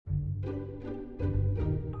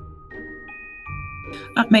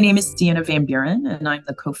My name is Deanna Van Buren, and I'm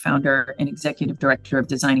the co-founder and executive director of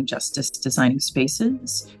Designing Justice, Designing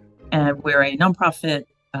Spaces. And we're a nonprofit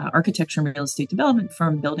architecture and real estate development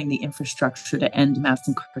firm building the infrastructure to end mass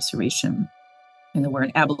incarceration. And we're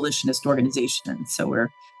an abolitionist organization. So we're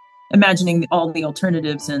imagining all the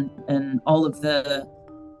alternatives and all of the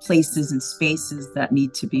places and spaces that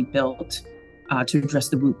need to be built to address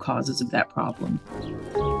the root causes of that problem.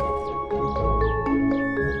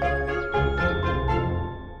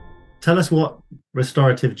 Tell us what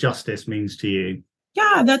restorative justice means to you.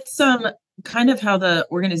 Yeah, that's kind of how the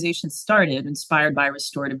organization started, inspired by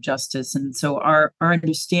restorative justice. And so our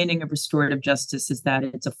understanding of restorative justice is that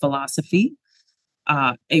it's a philosophy,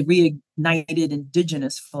 a reignited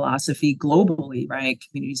indigenous philosophy globally, right?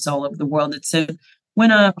 Communities all over the world that said when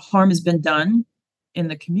a harm has been done in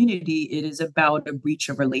the community, it is about a breach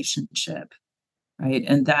of relationship, right?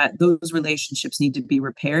 And that those relationships need to be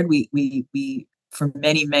repaired. We for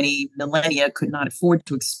many, many millennia could not afford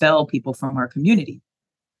to expel people from our community.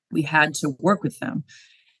 We had to work with them.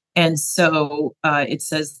 And so it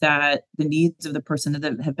says that the needs of the person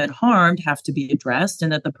that have been harmed have to be addressed,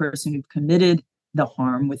 and that the person who committed the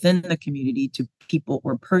harm within the community to people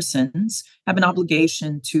or persons have an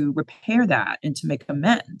obligation to repair that and to make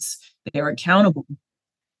amends. They are accountable.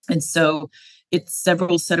 And so it's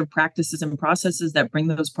several set of practices and processes that bring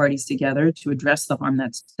those parties together to address the harm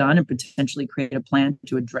that's done and potentially create a plan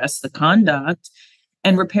to address the conduct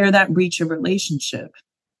and repair that breach of relationship,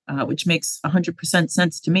 which makes 100%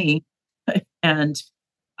 sense to me. And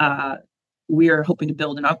we are hoping to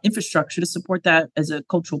build an infrastructure to support that as a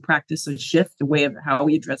cultural practice, a shift, a way of how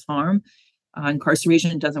we address harm.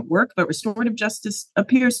 Incarceration doesn't work, but restorative justice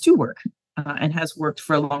appears to work and has worked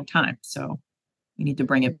for a long time. So we need to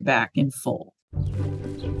bring it back in full.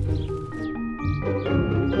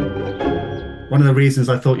 One of the reasons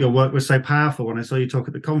I thought your work was so powerful when I saw you talk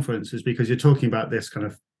at the conference is because you're talking about this kind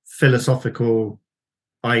of philosophical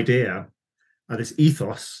idea, this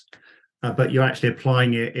ethos, but you're actually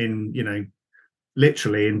applying it in,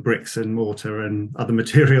 literally in bricks and mortar and other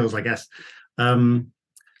materials, I guess.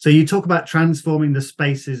 So you talk about transforming the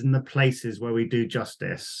spaces and the places where we do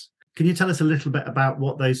justice. Can you tell us a little bit about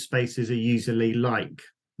what those spaces are usually like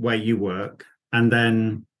where you work, and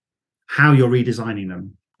then how you're redesigning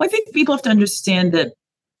them? Well, I think people have to understand that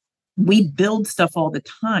we build stuff all the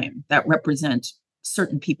time that represent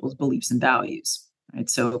certain people's beliefs and values, right?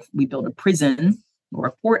 So if we build a prison or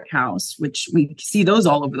a courthouse, which we see those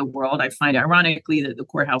all over the world, I find ironically that the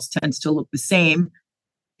courthouse tends to look the same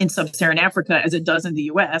in sub-Saharan Africa as it does in the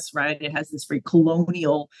US, right? It has this very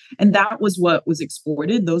colonial, and that was what was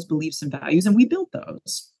exported, those beliefs and values, and we built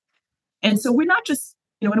those. And so we're not just,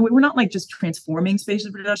 we're not like just transforming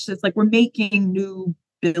spaces for justice, like we're making new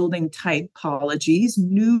building typologies,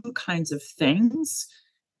 new kinds of things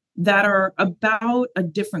that are about a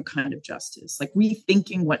different kind of justice, like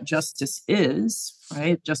rethinking what justice is,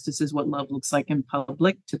 right? Justice is what love looks like in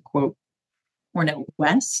public, to quote Cornel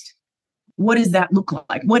West. What does that look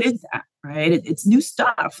like? What is that, right? It's new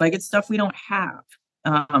stuff, like it's stuff we don't have.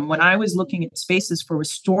 When I was looking at spaces for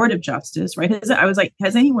restorative justice, right, I was like,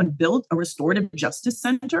 has anyone built a restorative justice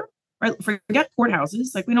center? Right? Forget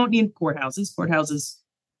courthouses. Like we don't need courthouses. Courthouses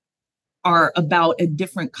are about a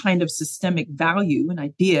different kind of systemic value and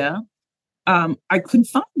idea. I couldn't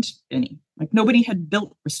find any. Like nobody had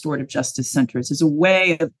built restorative justice centers as a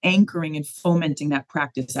way of anchoring and fomenting that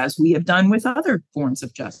practice, as we have done with other forms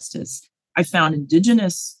of justice. I found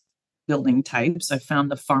indigenous building types. I found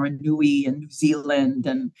the Whanganui in New Zealand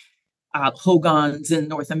and Hogans in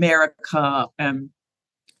North America. I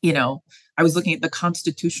was looking at the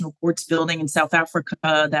Constitutional Courts building in South Africa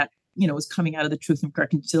that, was coming out of the Truth and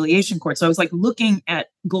Reconciliation Court. So I was like looking at,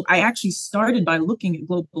 I actually started by looking at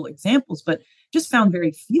global examples, but just found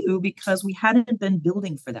very few because we hadn't been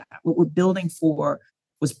building for that. What we're building for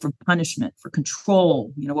was for punishment, for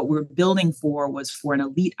control. What we were building for was for an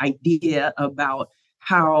elite idea about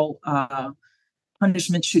how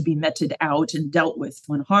punishment should be meted out and dealt with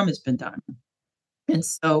when harm has been done. And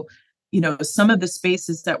so, some of the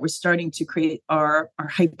spaces that we're starting to create are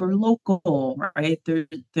hyper local, right?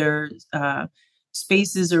 There's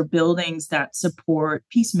spaces or buildings that support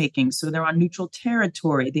peacemaking. So they're on neutral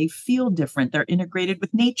territory. They feel different. They're integrated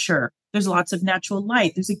with nature. There's lots of natural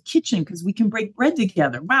light. There's a kitchen because we can break bread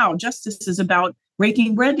together. Wow, justice is about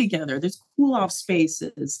breaking bread together. There's cool off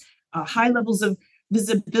spaces, high levels of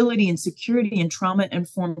visibility and security and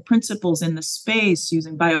trauma-informed principles in the space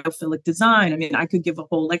using biophilic design. I mean, I could give a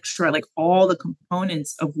whole lecture, like all the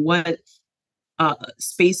components of what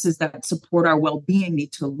spaces that support our well-being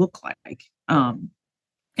need to look like. And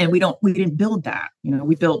we didn't build that.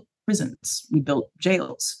 We built prisons. We built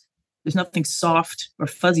jails. There's nothing soft or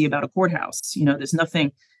fuzzy about a courthouse. There's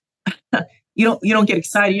nothing. You don't get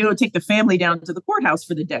excited. You don't take the family down to the courthouse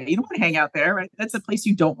for the day. You don't want to hang out there, right? That's a place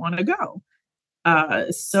you don't want to go.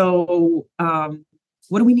 So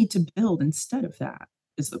what do we need to build instead of that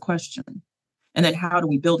is the question. And then how do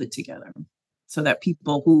we build it together so that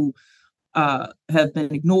people who have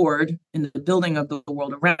been ignored in the building of the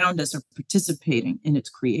world around us are participating in its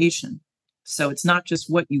creation. So it's not just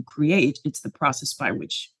what you create, it's the process by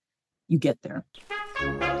which you get there.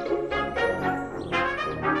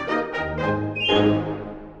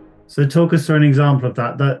 So talk us through an example of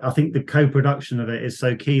that. That I think the co-production of it is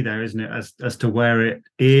so key there, isn't it? As to where it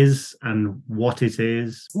is and what it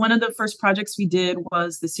is. One of the first projects we did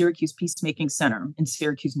was the Syracuse Peacemaking Center in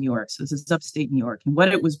Syracuse, New York. So this is upstate New York. And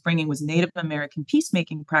what it was bringing was Native American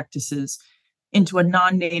peacemaking practices into a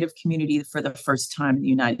non-Native community for the first time in the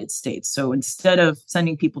United States. So instead of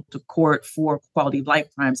sending people to court for quality of life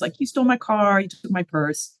crimes, like you stole my car, you took my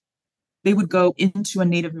purse, they would go into a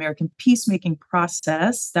Native American peacemaking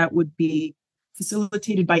process that would be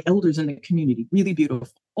facilitated by elders in the community. Really beautiful,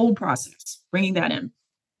 old process, bringing that in.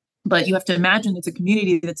 But you have to imagine it's a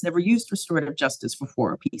community that's never used restorative justice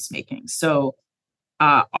before peacemaking. So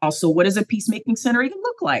also, what does a peacemaking center even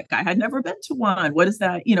look like? I had never been to one. What is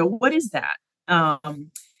that? What is that?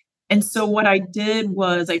 And so what I did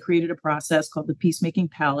was I created a process called the Peacemaking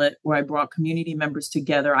Palette, where I brought community members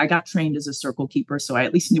together. I got trained as a circle keeper, so I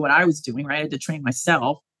at least knew what I was doing, right? I had to train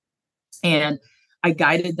myself. And I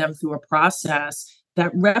guided them through a process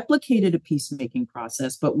that replicated a peacemaking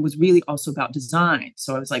process, but was really also about design.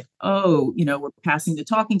 So I was like, we're passing the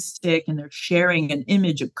talking stick and they're sharing an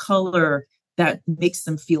image, a color that makes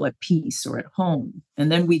them feel at peace or at home.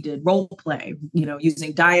 And then we did role play,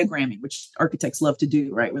 using diagramming, which architects love to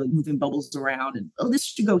do, right? Really moving bubbles around and, this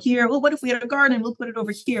should go here. Well, what if we had a garden? We'll put it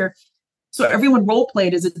over here. So everyone role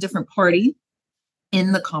played as a different party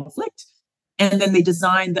in the conflict. And then they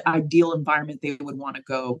designed the ideal environment they would want to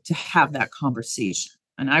go to have that conversation.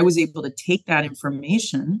 And I was able to take that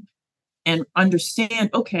information and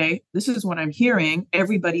understand, okay, this is what I'm hearing.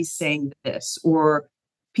 Everybody's saying this, or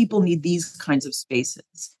people need these kinds of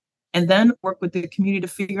spaces. And then work with the community to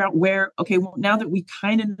figure out where, now that we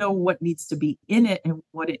kind of know what needs to be in it and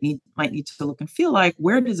what it might need to look and feel like,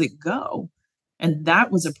 where does it go? And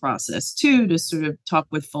that was a process too, to sort of talk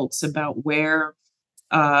with folks about where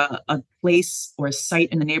a place or a site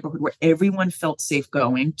in the neighborhood where everyone felt safe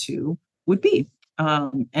going to would be.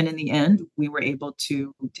 And in the end, we were able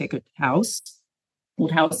to take a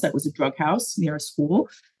old house that was a drug house near a school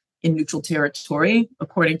in neutral territory,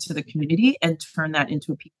 according to the community, and turn that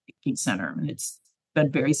into a peacemaking center. And it's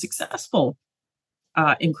been very successful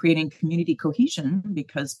in creating community cohesion,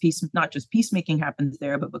 because not just peacemaking happens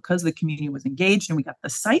there, but because the community was engaged and we got the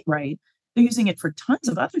site right, they're using it for tons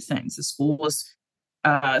of other things. The school was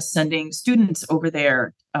sending students over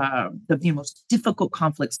there. The most difficult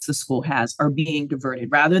conflicts the school has are being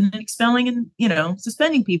diverted. Rather than expelling and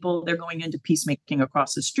suspending people, they're going into peacemaking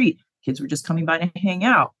across the street. Kids were just coming by to hang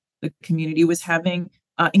out. The community was having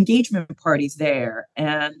engagement parties there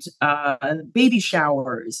and baby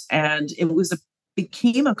showers, and it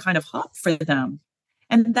became a kind of hub for them.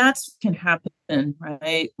 And that's can happen,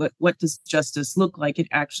 right? What does justice look like? It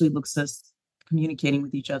actually looks us communicating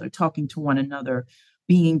with each other, talking to one another,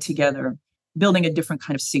 being together, building a different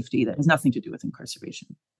kind of safety that has nothing to do with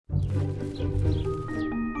incarceration.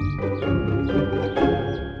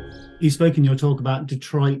 You spoke in your talk about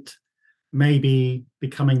Detroit maybe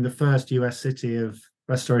becoming the first US city of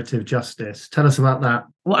restorative justice. Tell us about that.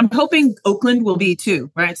 Well, I'm hoping Oakland will be too,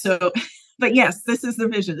 right? So, but yes, this is the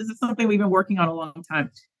vision. This is something we've been working on a long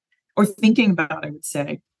time, or thinking about, I would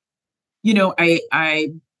say.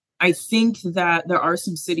 I think that there are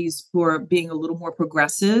some cities who are being a little more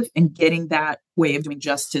progressive and getting that way of doing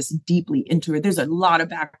justice deeply into it. There's a lot of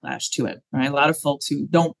backlash to it, right? A lot of folks who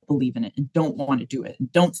don't believe in it and don't want to do it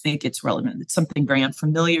and don't think it's relevant. It's something very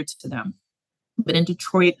unfamiliar to them. But in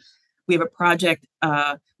Detroit, we have a project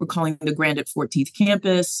we're calling the Grand at 14th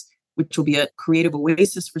Campus, which will be a creative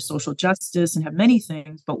oasis for social justice and have many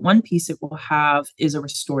things. But one piece it will have is a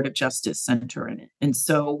restorative justice center in it. And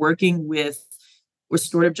so working with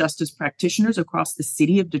restorative justice practitioners across the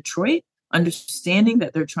city of Detroit, understanding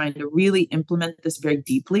that they're trying to really implement this very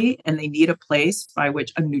deeply, and they need a place by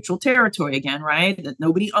which a neutral territory, again, right, that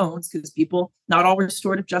nobody owns, because not all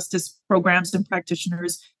restorative justice programs and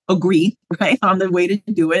practitioners agree, right, on the way to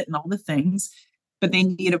do it and all the things, but they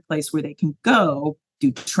need a place where they can go do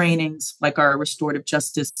trainings like our restorative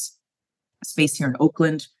justice space here in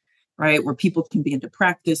Oakland, right, where people can begin to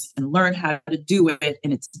practice and learn how to do it.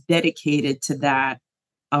 And it's dedicated to that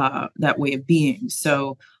that way of being.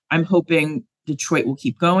 So I'm hoping Detroit will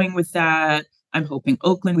keep going with that. I'm hoping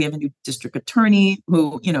Oakland, we have a new district attorney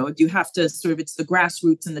who, you have to sort of, it's the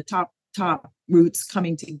grassroots and the top roots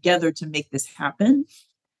coming together to make this happen.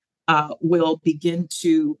 Will begin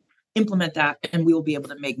to implement that, and we will be able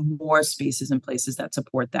to make more spaces and places that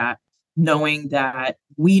support that, knowing that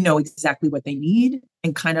we know exactly what they need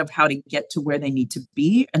and kind of how to get to where they need to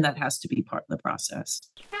be. And that has to be part of the process.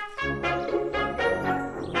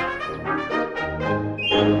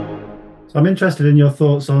 So I'm interested in your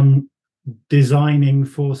thoughts on designing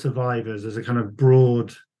for survivors as a kind of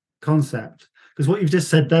broad concept, because what you've just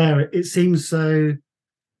said there, it seems so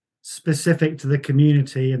specific to the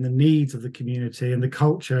community and the needs of the community and the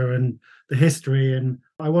culture and the history. And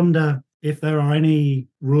I wonder if there are any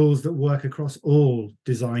rules that work across all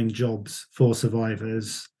design jobs for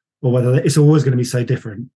survivors, or whether it's always going to be so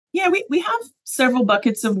different. Yeah, we have several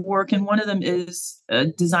buckets of work, and one of them is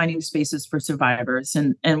designing spaces for survivors.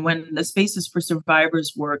 And when the spaces for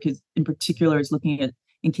survivors work is, in particular, is looking at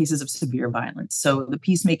in cases of severe violence. So the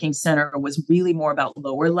Peacemaking Center was really more about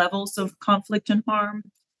lower levels of conflict and harm.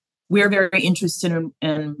 We're very interested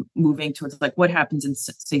in moving towards like what happens in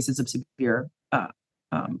cases of severe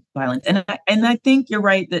violence. And I think you're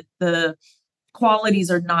right that the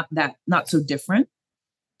qualities are not so different.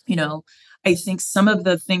 I think some of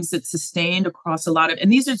the things that sustained across a lot of,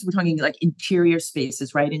 and these are, we're talking like interior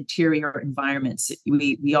spaces, right? Interior environments.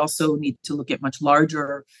 We also need to look at much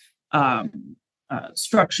larger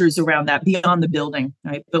structures around that beyond the building,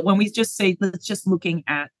 right? But when we just say, let's just looking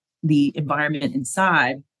at the environment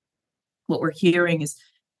inside, what we're hearing is,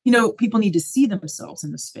 people need to see themselves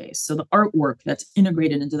in the space. So the artwork that's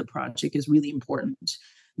integrated into the project is really important.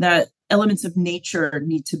 That elements of nature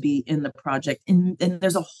need to be in the project. And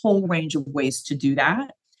there's a whole range of ways to do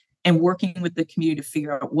that. And working with the community to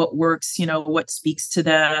figure out what works, what speaks to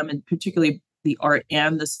them, and particularly the art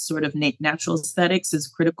and the sort of natural aesthetics is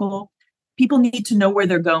critical. People need to know where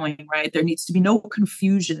they're going, right? There needs to be no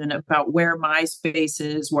confusion about where my space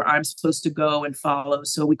is, where I'm supposed to go and follow.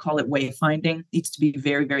 So we call it wayfinding. It needs to be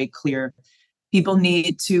very, very clear. People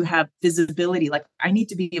need to have visibility. Like I need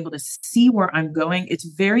to be able to see where I'm going. It's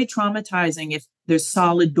very traumatizing if there's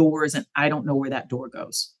solid doors and I don't know where that door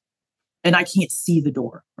goes. And I can't see the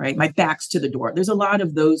door, right? My back's to the door. There's a lot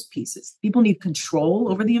of those pieces. People need control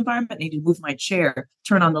over the environment. I need to move my chair,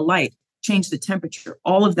 turn on the light, change the temperature.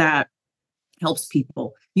 All of that helps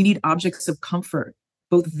people. You need objects of comfort,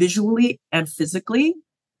 both visually and physically,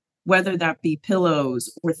 whether that be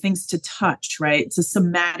pillows or things to touch, right? It's a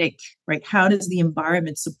somatic, right? How does the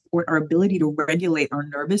environment support our ability to regulate our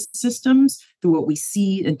nervous systems through what we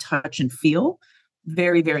see and touch and feel?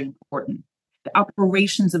 Very, very important. The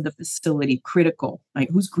operations of the facility, critical.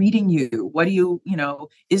 Like who's greeting you? What do you,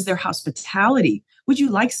 is there hospitality? Would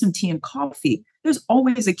you like some tea and coffee? There's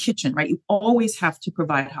always a kitchen, right? You always have to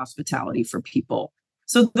provide hospitality for people.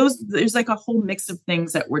 So there's like a whole mix of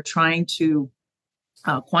things that we're trying to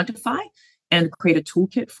quantify and create a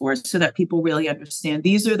toolkit for, so that people really understand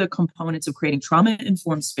these are the components of creating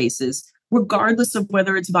trauma-informed spaces, regardless of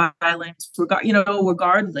whether it's violence,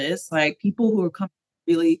 regardless, like people who are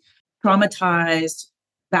really traumatized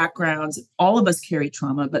backgrounds. All of us carry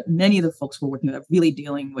trauma, but many of the folks we're working with are really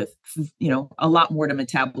dealing with, a lot more to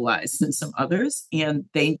metabolize than some others. And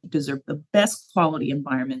they deserve the best quality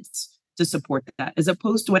environments to support that, as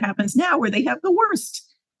opposed to what happens now where they have the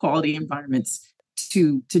worst quality environments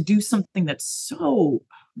to do something that's so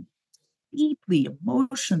deeply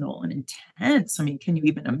emotional and intense. I mean, can you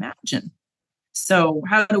even imagine? So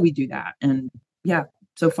how do we do that? And yeah,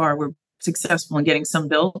 so far we're successful in getting some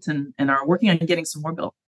built and are working on getting some more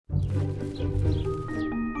built.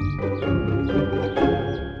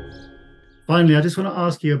 Finally, I just want to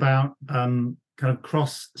ask you about kind of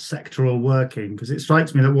cross-sectoral working, because it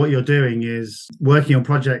strikes me that what you're doing is working on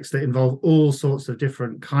projects that involve all sorts of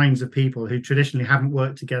different kinds of people who traditionally haven't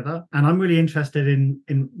worked together. And I'm really interested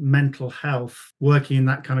in mental health working in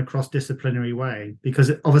that kind of cross-disciplinary way, because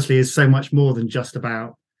it obviously is so much more than just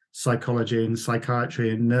about psychology and psychiatry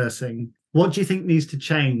and nursing. What do you think needs to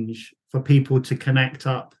change for people to connect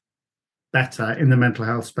up better in the mental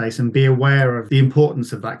health space and be aware of the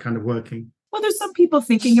importance of that kind of working? Well, there's some people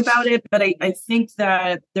thinking about it, but I think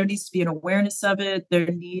that there needs to be an awareness of it. There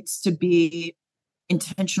needs to be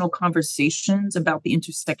intentional conversations about the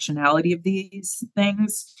intersectionality of these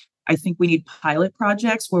things. I think we need pilot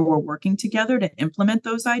projects where we're working together to implement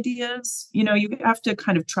those ideas. You have to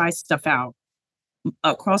kind of try stuff out.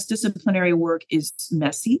 Cross-disciplinary work is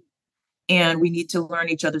messy, and we need to learn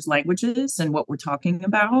each other's languages and what we're talking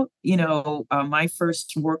about. My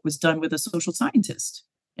first work was done with a social scientist.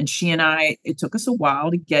 And she and I, it took us a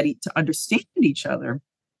while to to understand each other.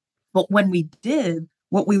 But when we did,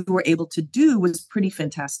 what we were able to do was pretty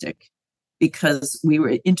fantastic because we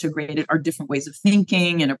were integrated our different ways of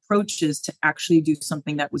thinking and approaches to actually do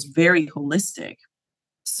something that was very holistic.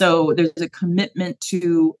 So there's a commitment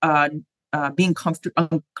to being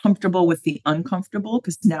uncomfortable with the uncomfortable,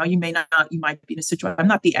 because now you might be in a situation. I'm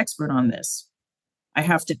not the expert on this. I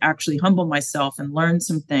have to actually humble myself and learn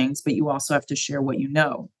some things, but you also have to share what you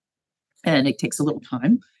know. And it takes a little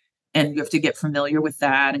time. And you have to get familiar with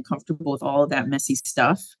that and comfortable with all of that messy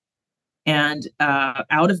stuff. And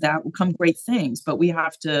out of that will come great things. But we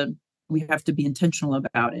have to be intentional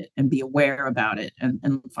about it and be aware about it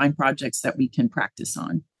and find projects that we can practice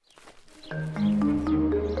on.